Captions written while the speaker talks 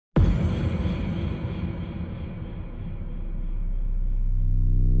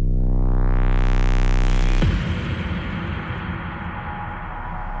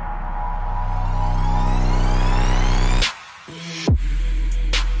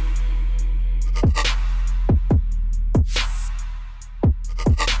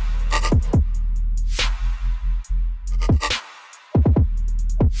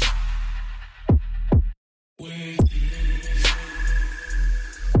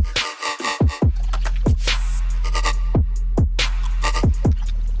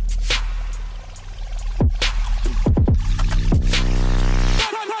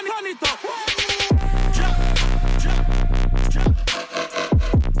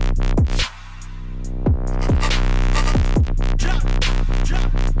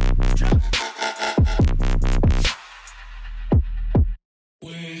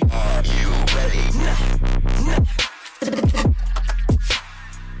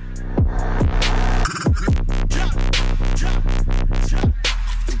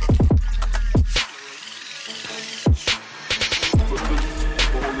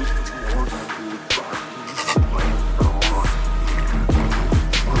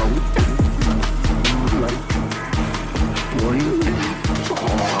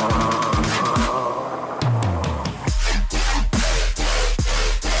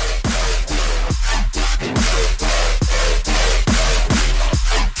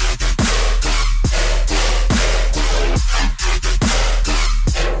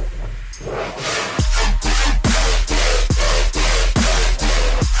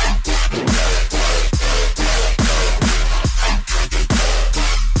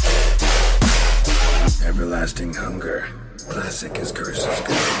Tasting hunger. Classic as curses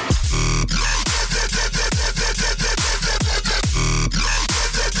go.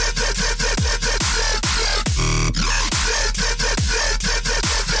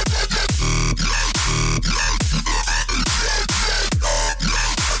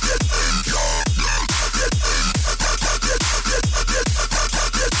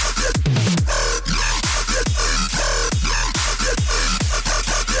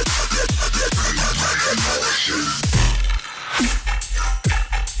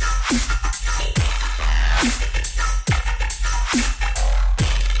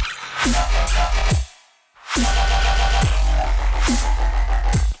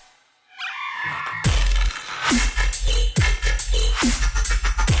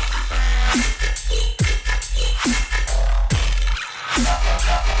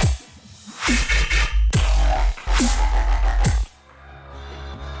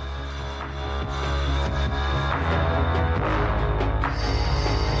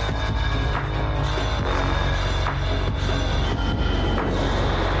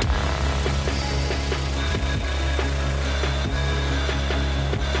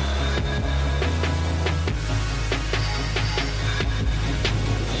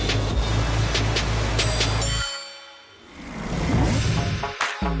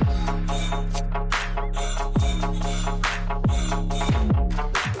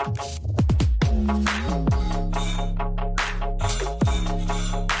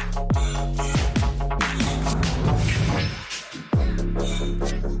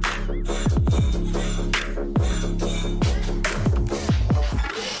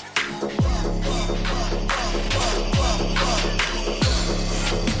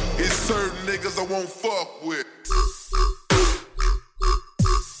 I won't fuck with.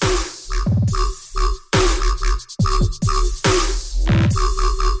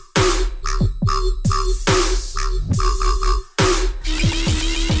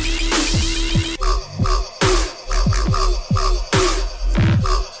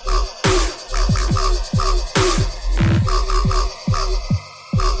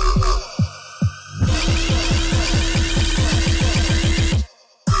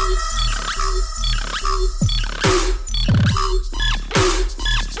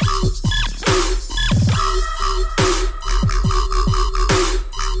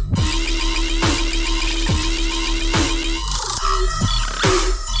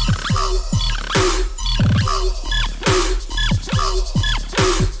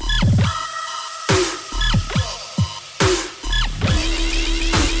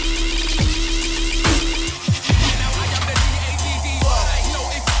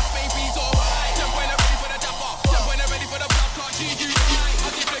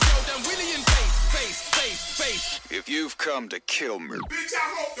 If you've come to kill me, bitch,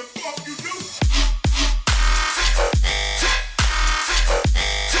 I hope the fuck you do.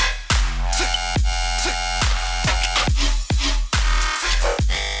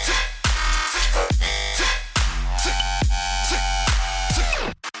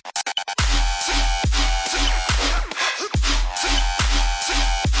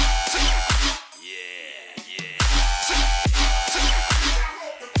 yeah.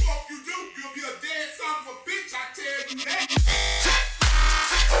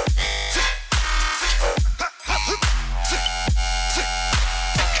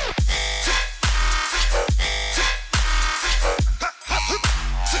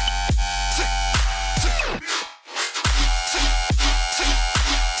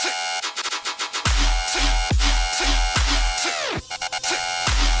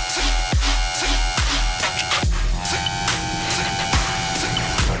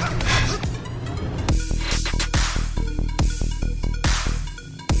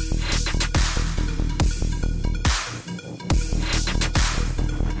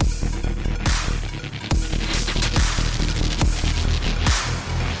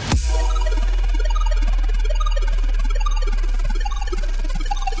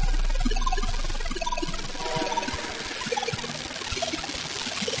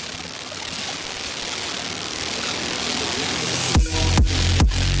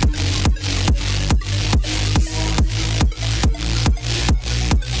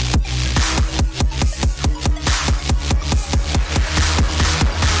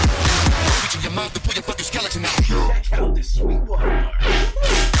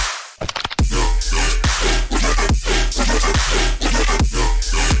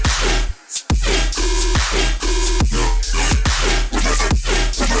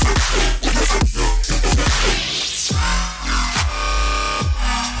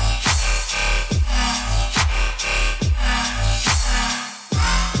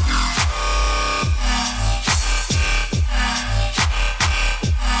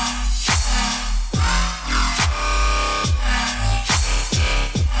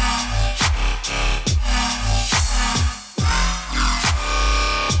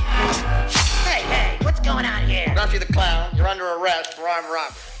 fast rhyme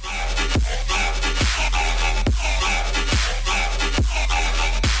rock.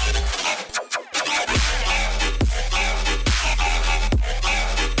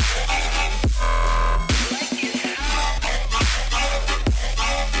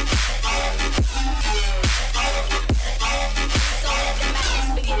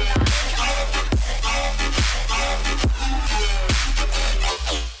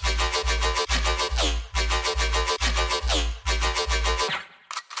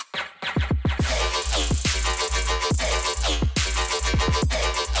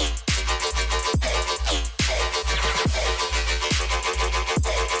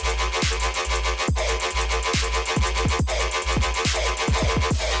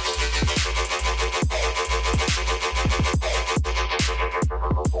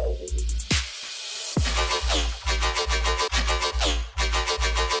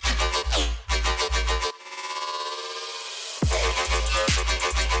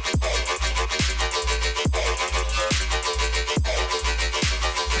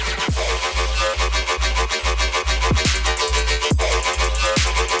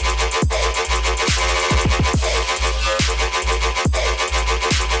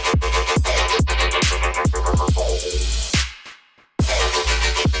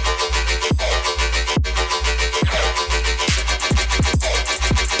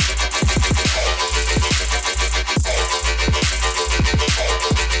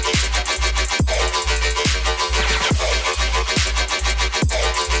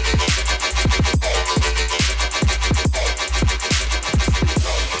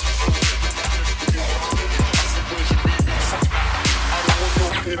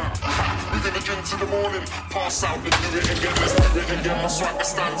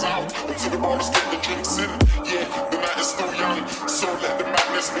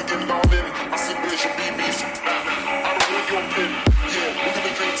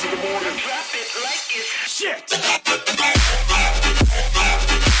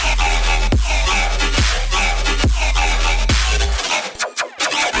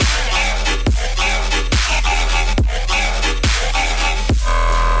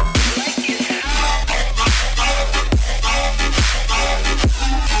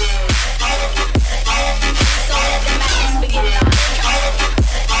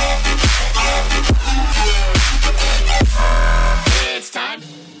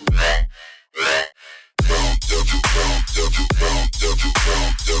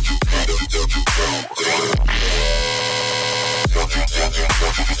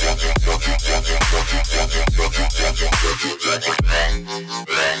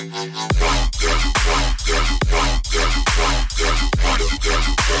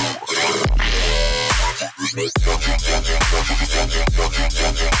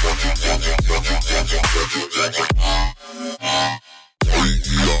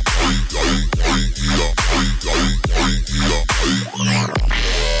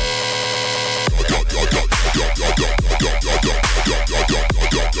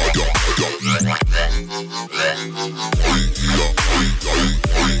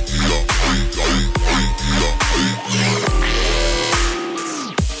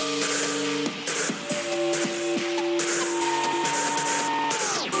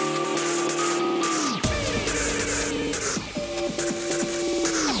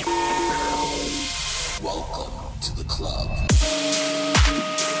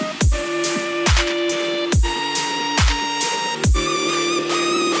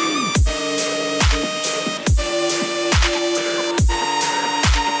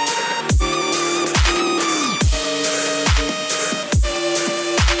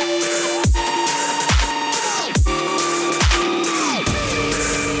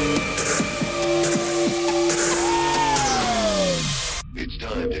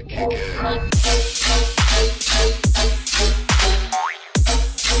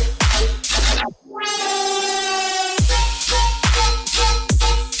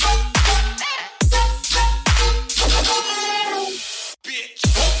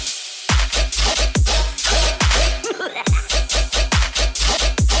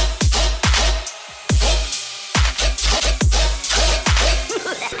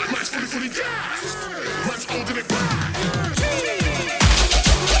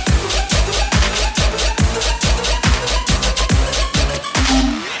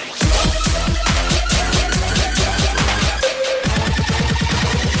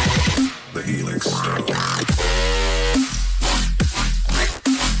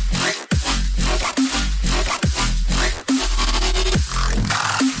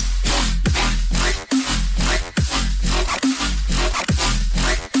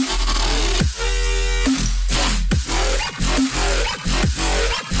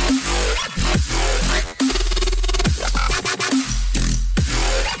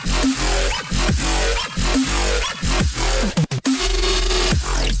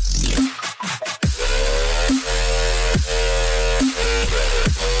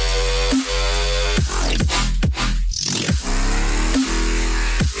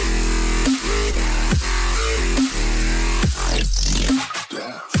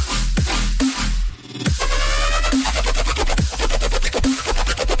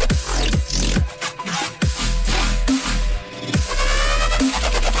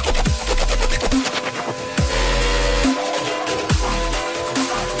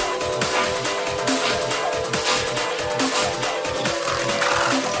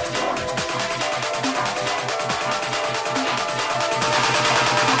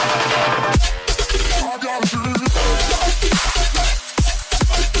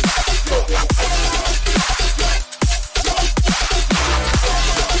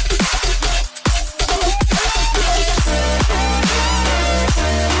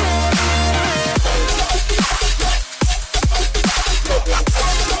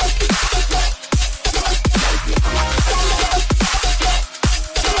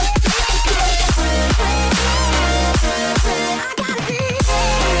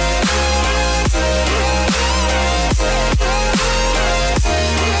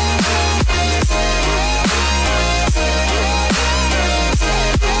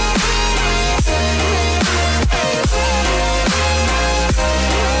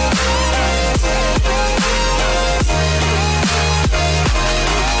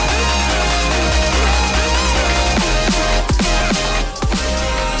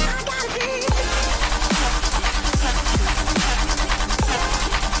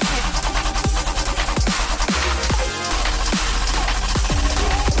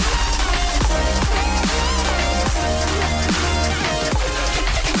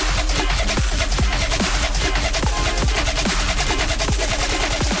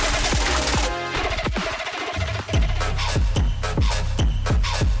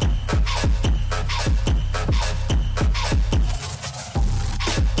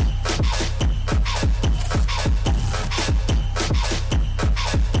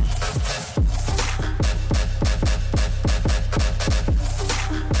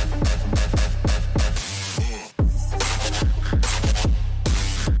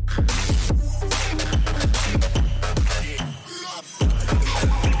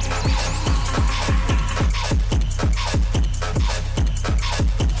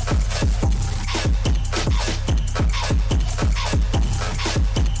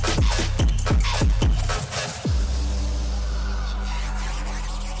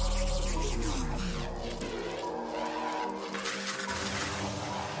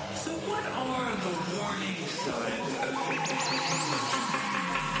 what are the warning signs?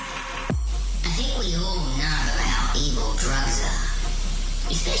 I think we all know how evil drugs are,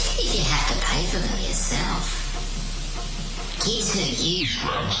 especially if you have to pay for them yourself. Kids who use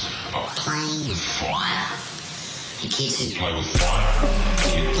drugs are playing with fire. The kids who play with fire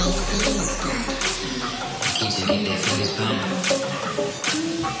get their fingers burned. The kids who get their fingers burned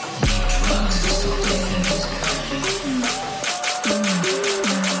need drugs to stop their fingers burning.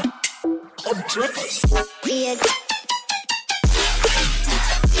 I'm tripping. Weird.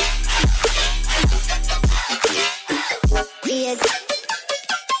 Weird.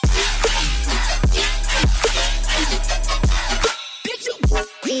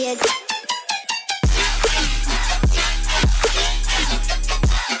 Weird.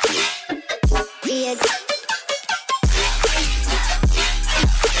 Weird.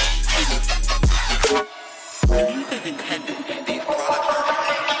 When you have intended these products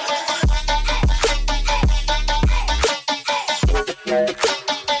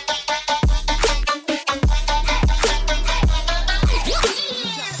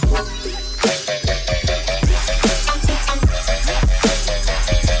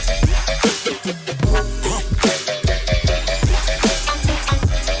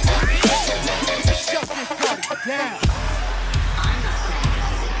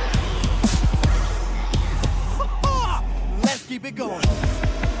keep it going.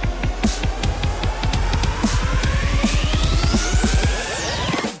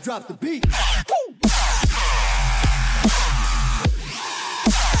 Drop the beat. Woo!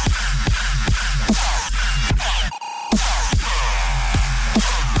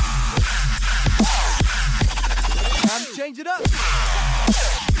 Time to change it up.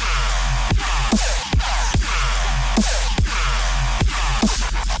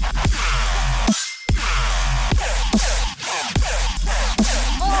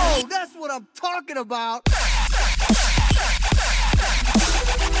 Oh, that's what I'm talking about.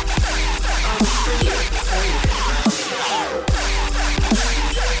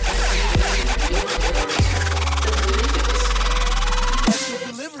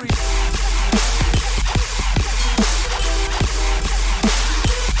 Delivery.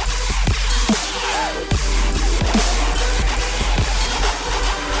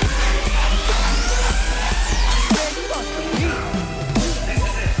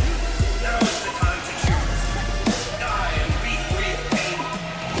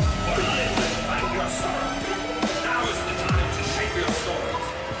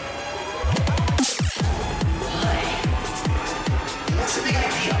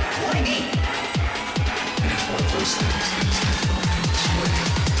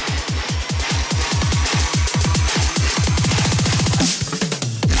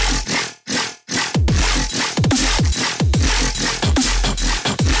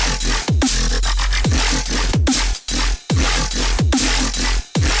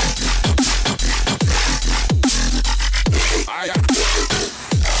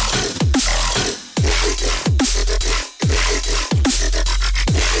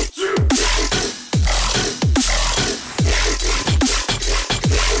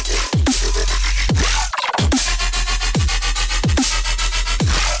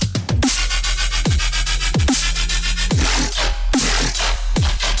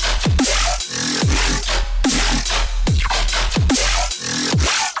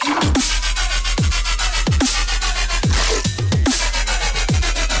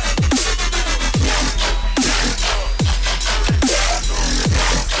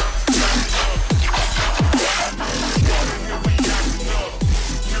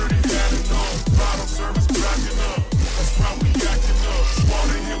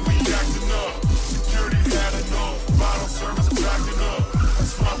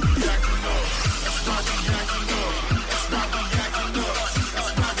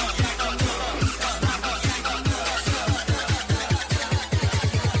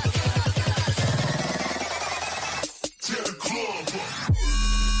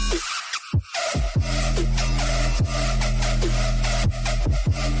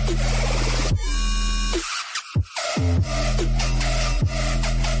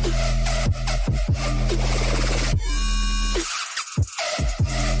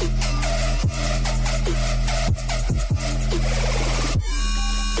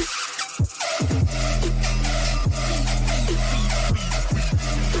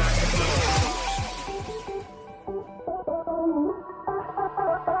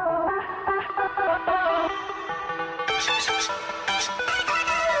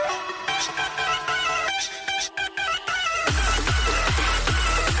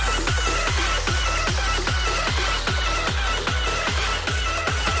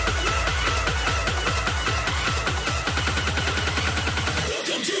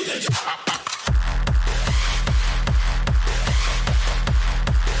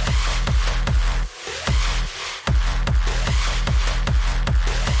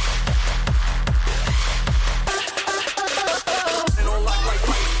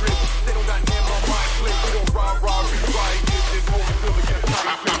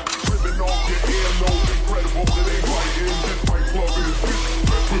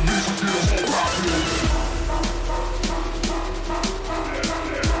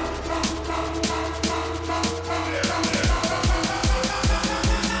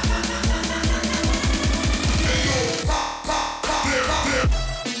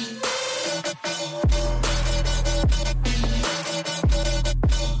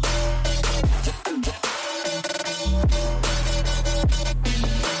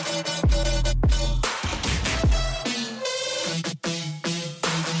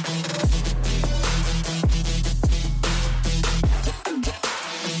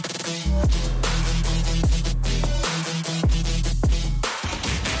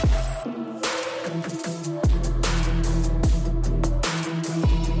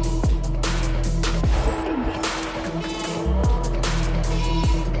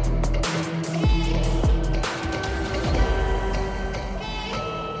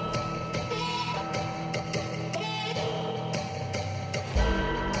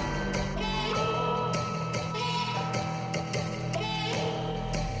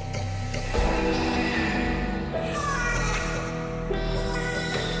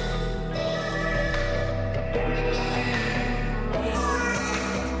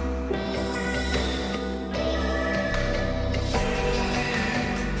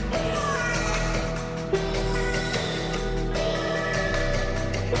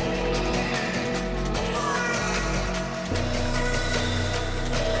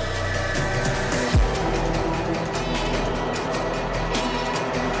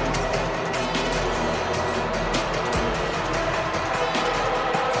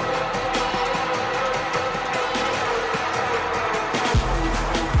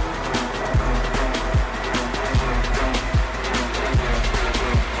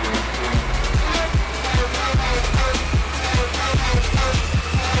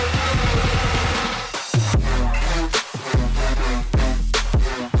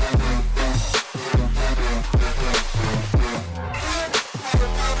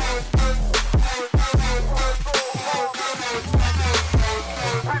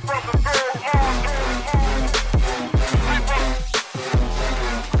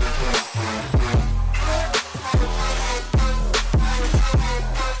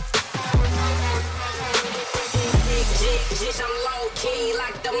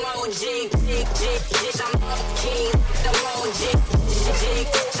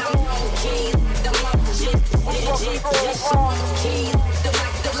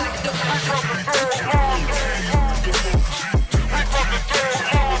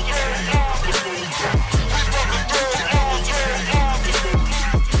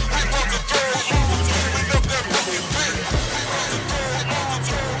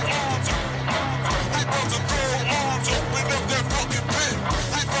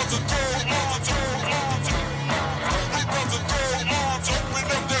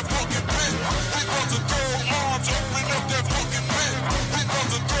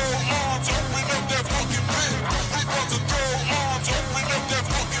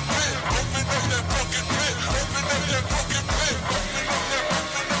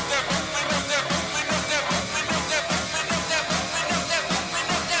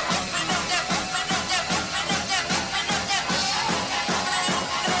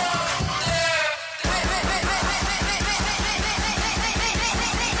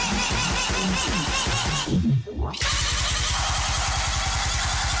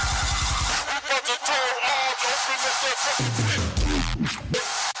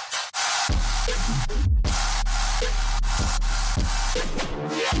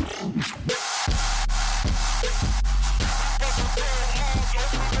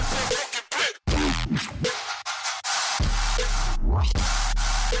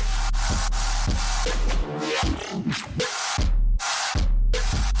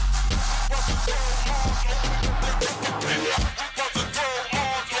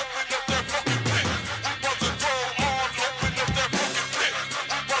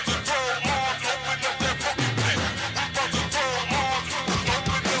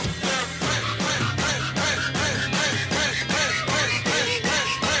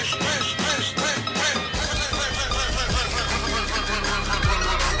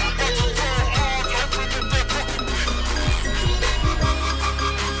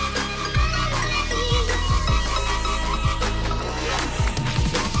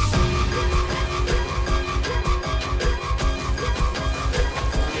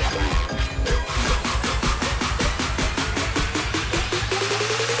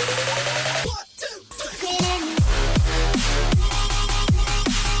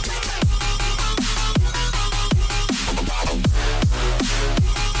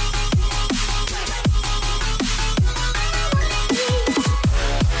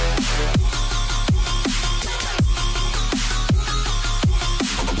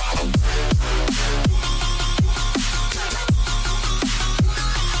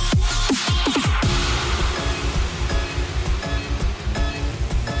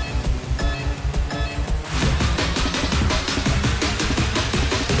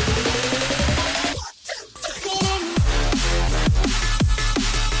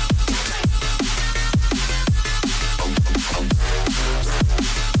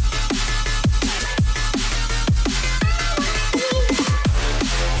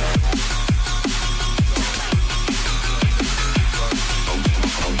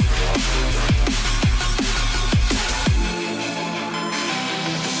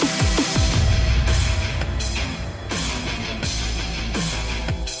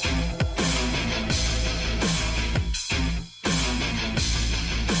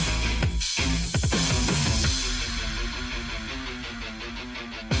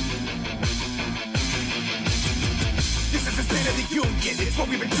 It's what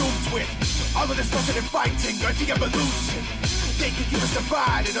we've been doomed with. All of this fussing and fighting, anti-evolution. They can keep us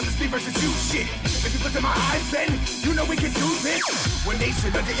divided on this me versus you shit. If you look in my eyes, then you know we can do this. One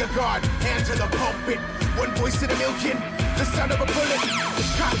nation under your guard, hand to the pulpit. One voice to the million, the sound of a bullet.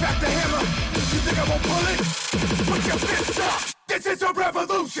 Cock back the hammer, you think I won't pull it? Put your fists up, this is a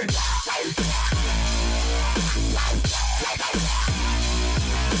revolution.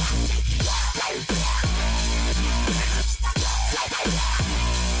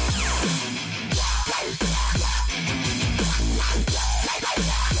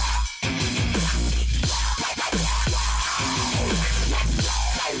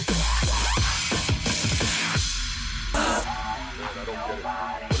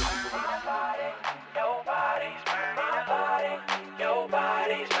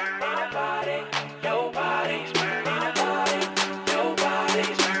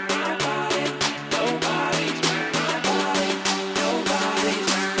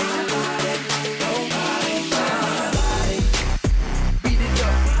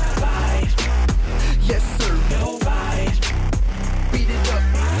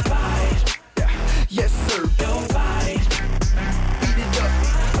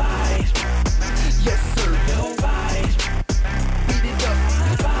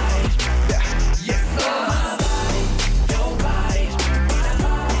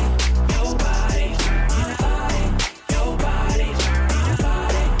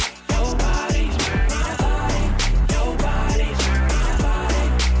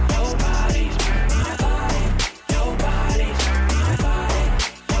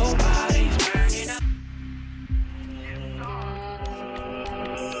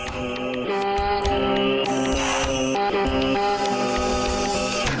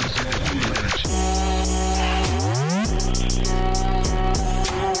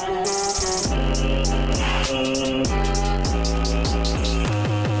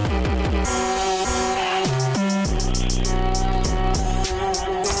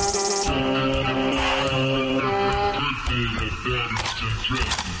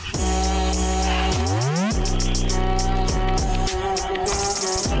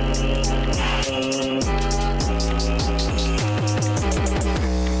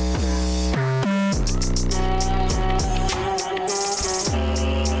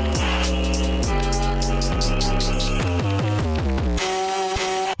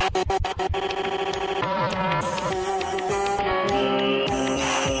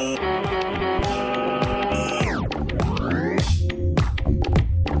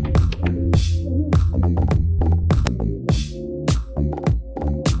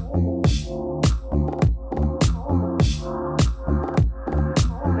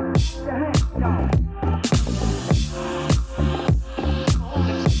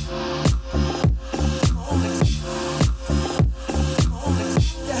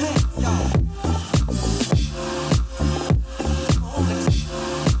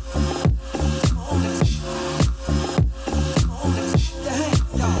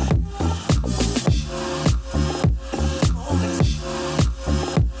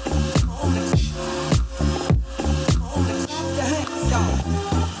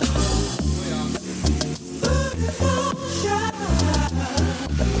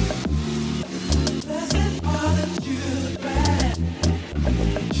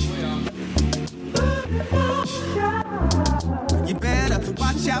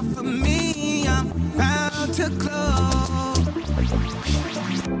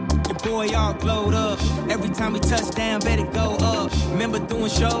 Your boy all glowed up. Every time we touch down, bet it go up. Remember doing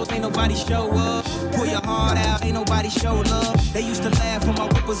shows, ain't nobody show up. Pull your heart out, ain't nobody show love. They used to laugh when my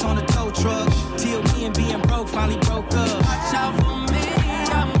whip was on a tow truck. Till me and being broke finally broke up. Watch out for me,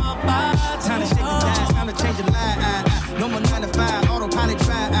 I'm about time to shake the dice, time to change the life. No more 9 to 5, autopilot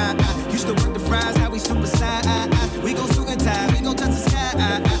try. Used to work the fries, now we super side. We gon' suit and tie, we gon' touch the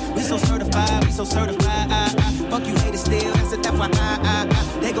sky. We so certified, we so certified. Fuck you haters still, that's an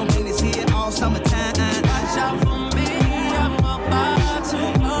FYI. They gon' bring this here all summertime. Watch out for me, I'm about to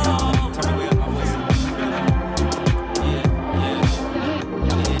blow. Tell me where I'm always.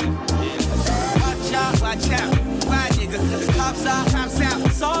 Yeah. Watch out. Why nigga? The cops out.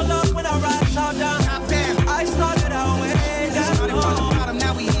 It's all up when I ride, it's all down. Top down. I started out way down. Started from the bottom,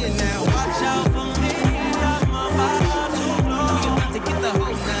 now we here now. Watch out for me, I'm about to blow. We about to get the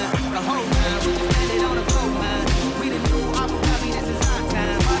whole nine. The whole nine. We just landed on the gold line. We the new Abu Dhabi, this is our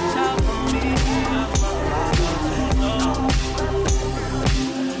time. Watch out for me, I'm about to blow.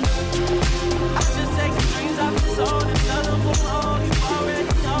 I just take the dreams off the soul and sell them for all. You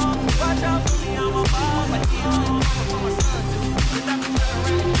already know. Watch out for me, I'm about to blow.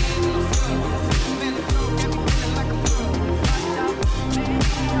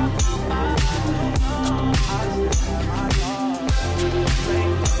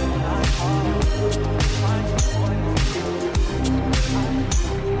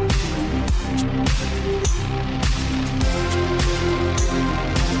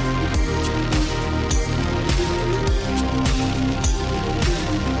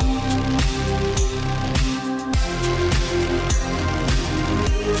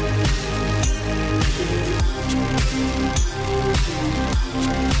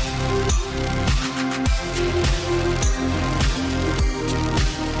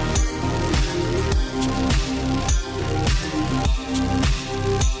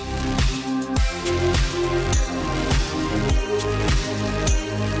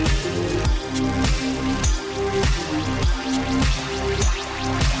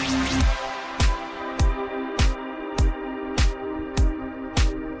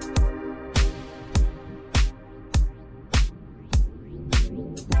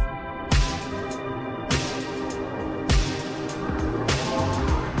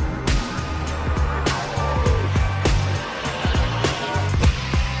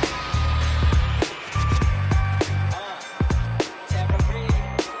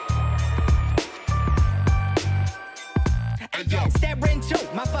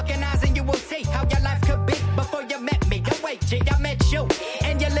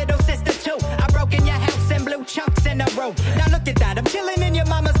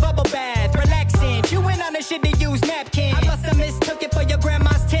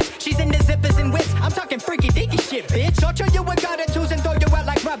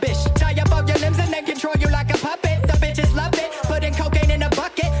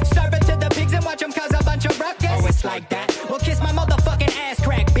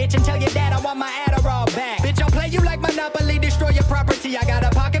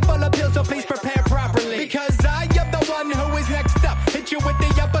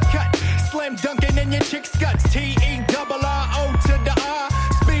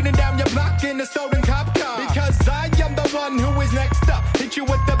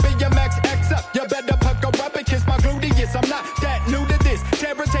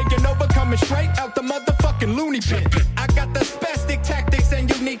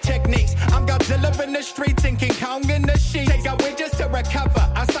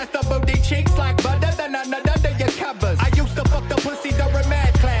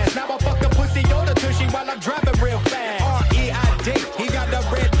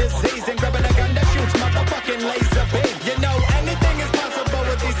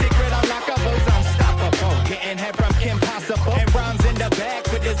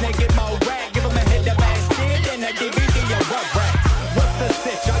 What's the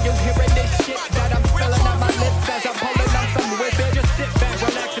sitch? Are you hearing this shit that I'm spilling out my lips as I'm pulling on some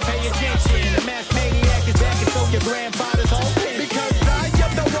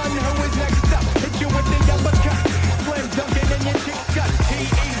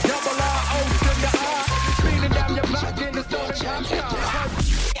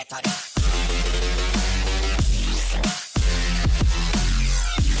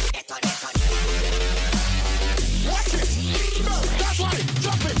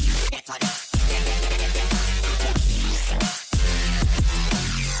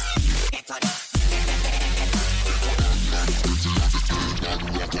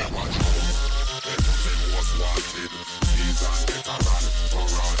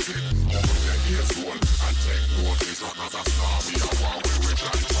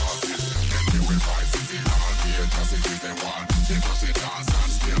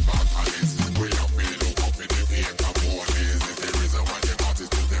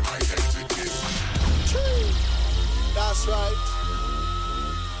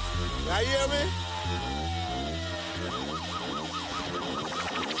Now you hear me?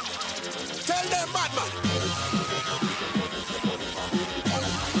 Tell them, madman.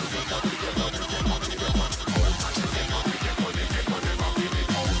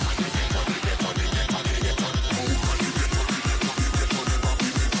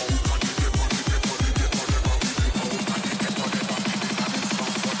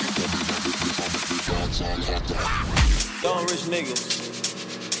 Young rich niggas.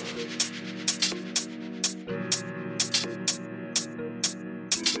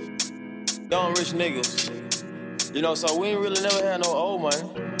 Young rich niggas. You know, so we ain't really never had no old money.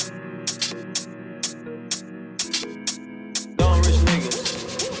 Young rich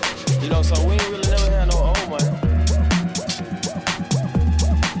niggas. You know, so we ain't really never had no old money.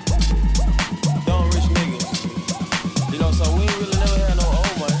 Young rich niggas. You know, so we ain't really never had no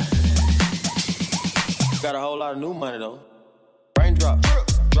old money. Got a whole lot of new money though. Raindrop,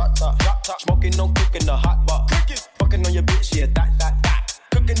 drop top, smoking, no cooking the hot box. Fucking on your bitch, yeah, that.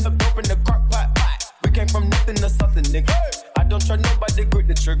 Cooking the dope in the crock pot. We came from nothing to something, nigga. I don't trust nobody, grip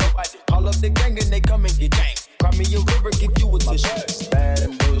the trigger. Call up the gang and they come and get gang. Cry me a river, give you a tissue. Bad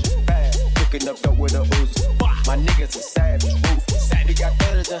and bullshit, bad. Cooking up dope with a ooze. My niggas are savage, ruthless. We got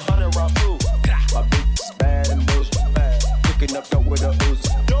better than 100 round food. My bitch is bad and bullshit, bad. Cooking up dope with a ooze.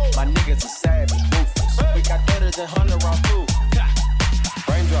 My niggas are savage, ruthless. We got better than 100 round food.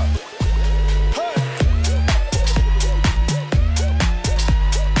 Raindrop.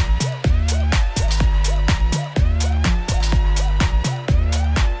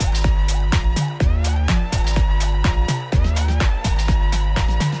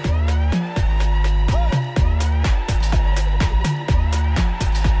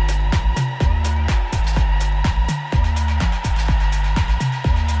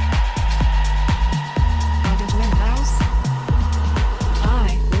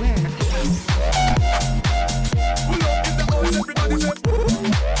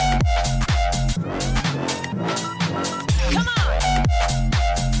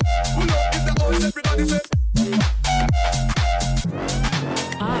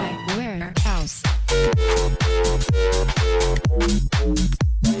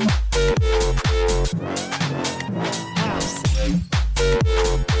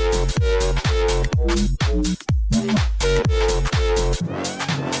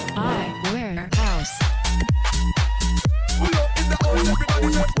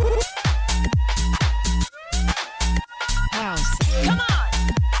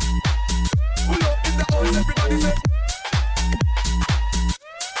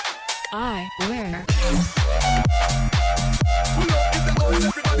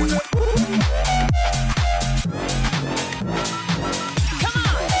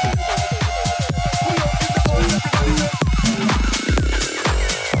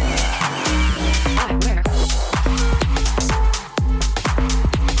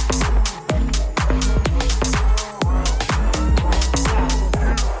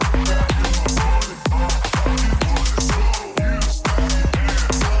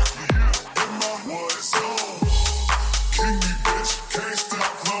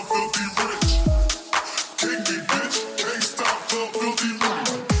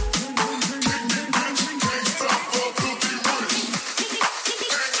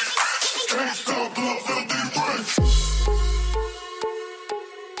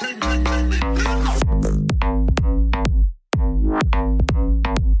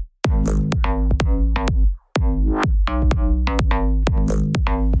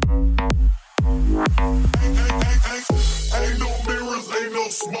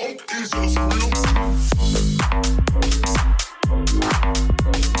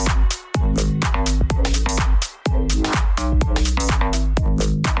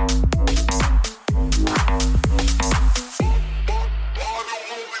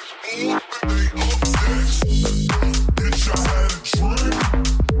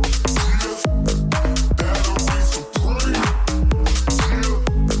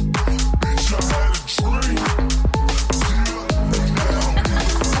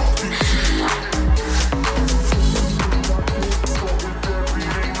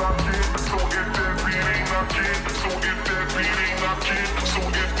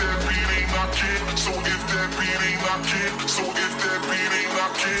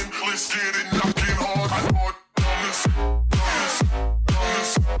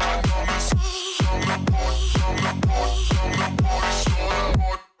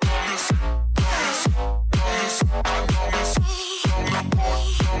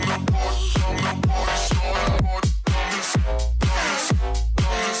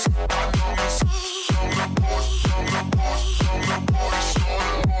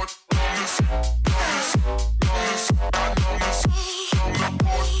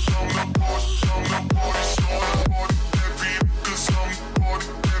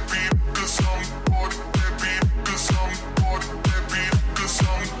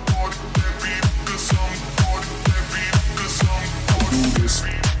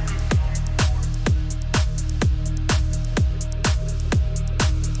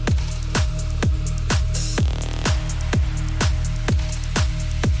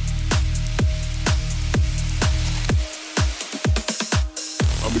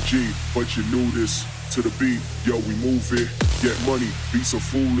 G, but you knew this. To the beat, yo, we move it. Get money, be so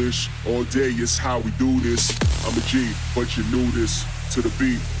foolish. All day is how we do this. I'm a G, but you knew this. To the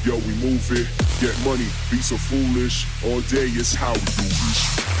beat, yo, we move it. Get money, be so foolish. All day is how we do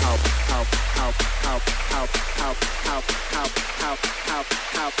this.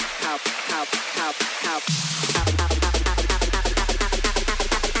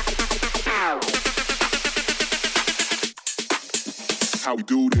 How we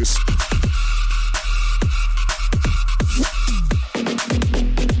do this.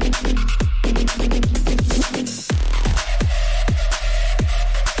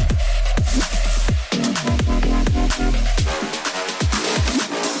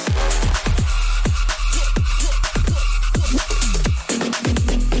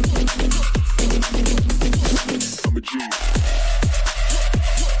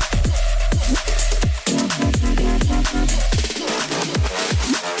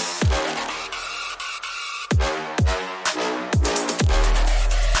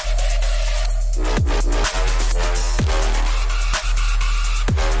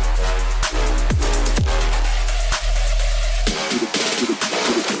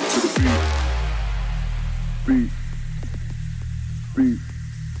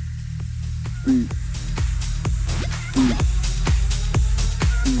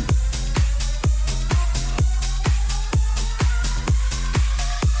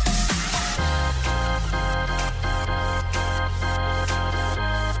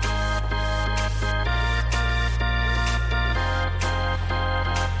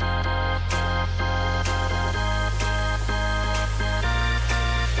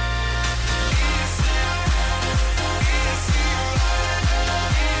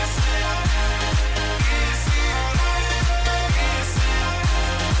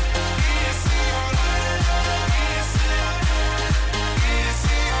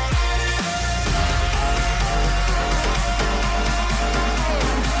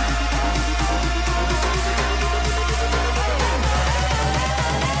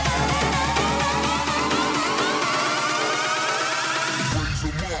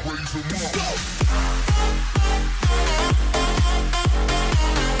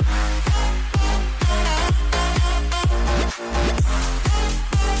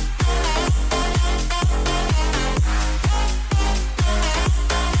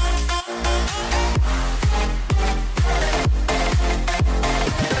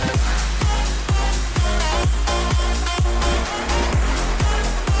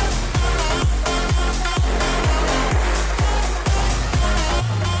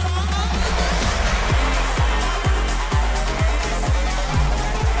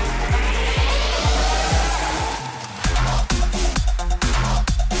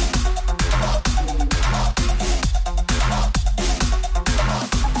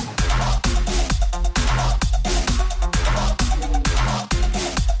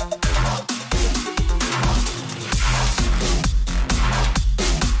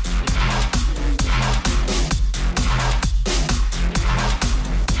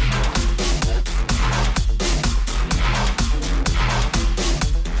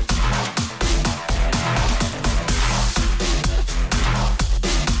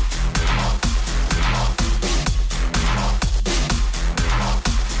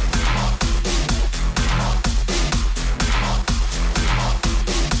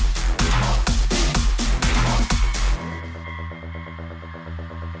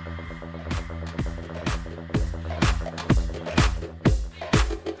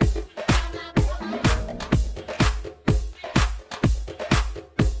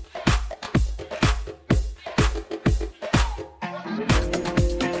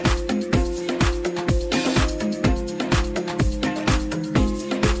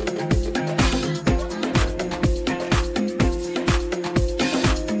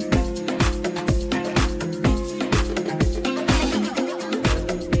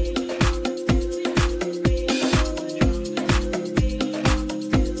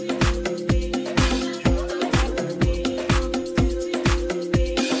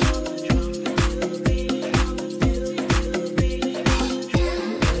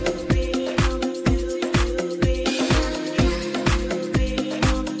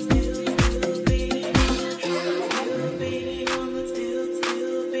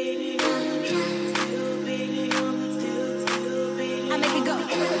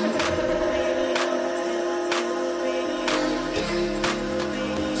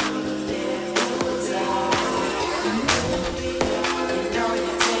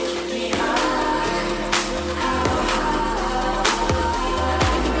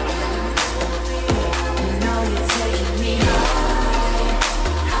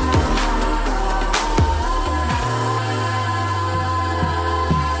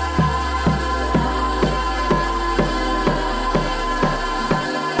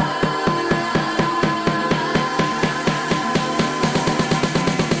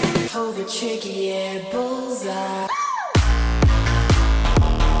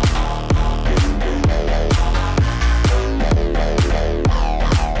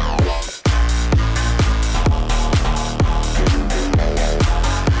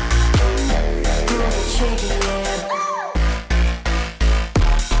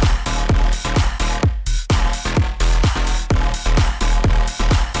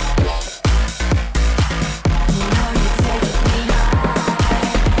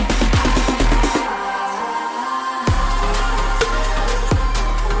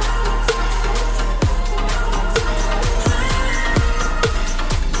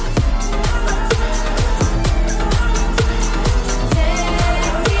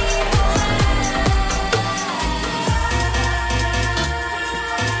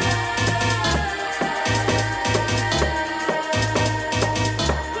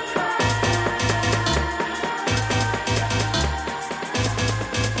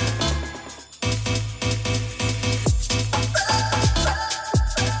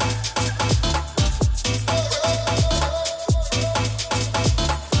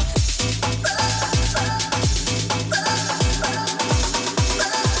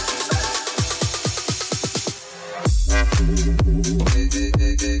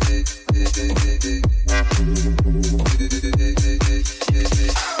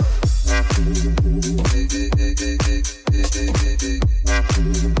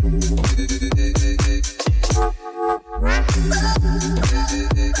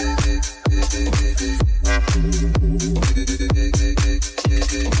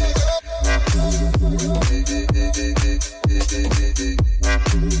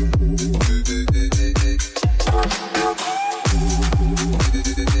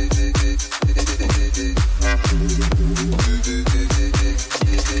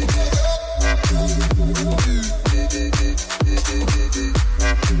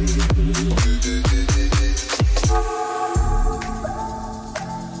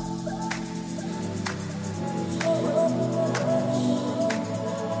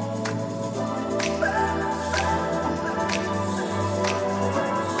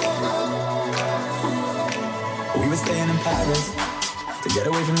 Paris to get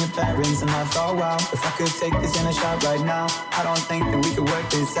away from your parents. And I thought, wow, if I could take this in a shot right now, I don't think that we could work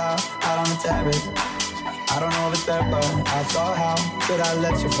this out on the terrace. I don't know if it's fair, but I thought, how could I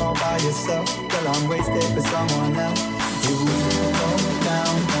let you fall by yourself? Girl, I'm wasted for someone else. If we go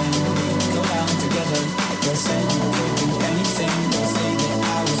down, then we go down together. They'll say you could do anything. They'll say that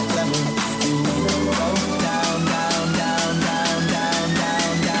I was clever. If we go down, down, down, down, down, down,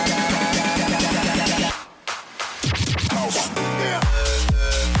 down, down, down, down, down. House. Yeah.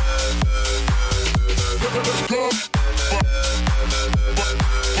 Let's go.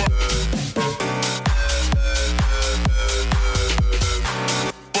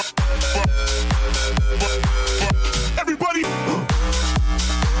 Everybody.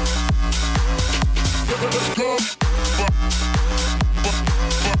 Let's go.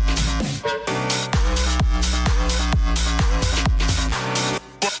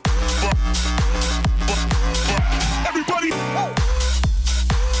 Everybody.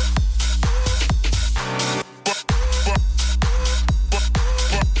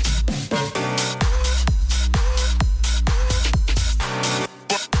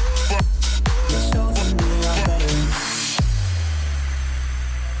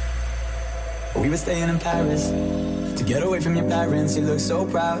 We were staying in Paris to get away from your parents. You look so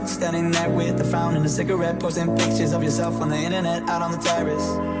proud, standing there with a frown and a cigarette, posting pictures of yourself on the internet out on the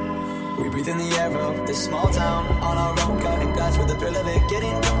terrace. We breathe in the air of this small town on our own, cutting glass with the thrill of it,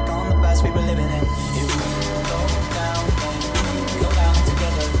 getting drunk on the past we were living in. If we go down, then we go down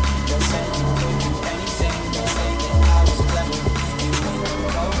together. They'll say you could do anything. They'll say that I was clever. If we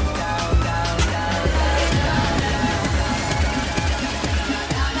go down, down, down, down,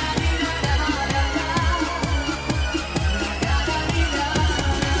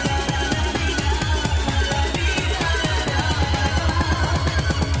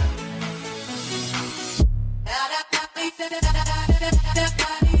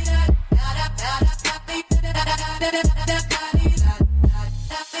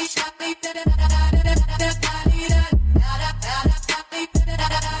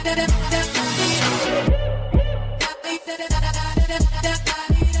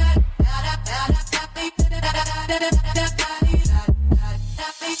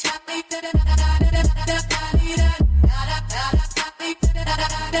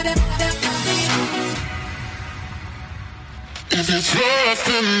 If you trust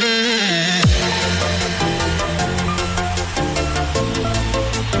in me.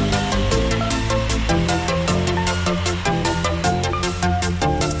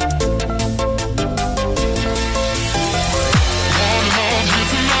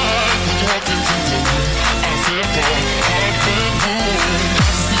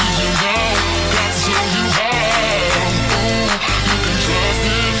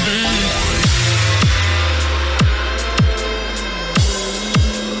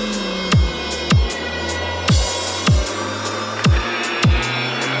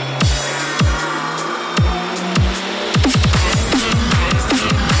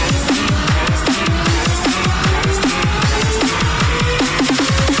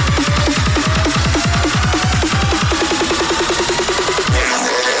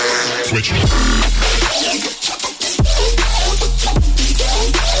 Switch.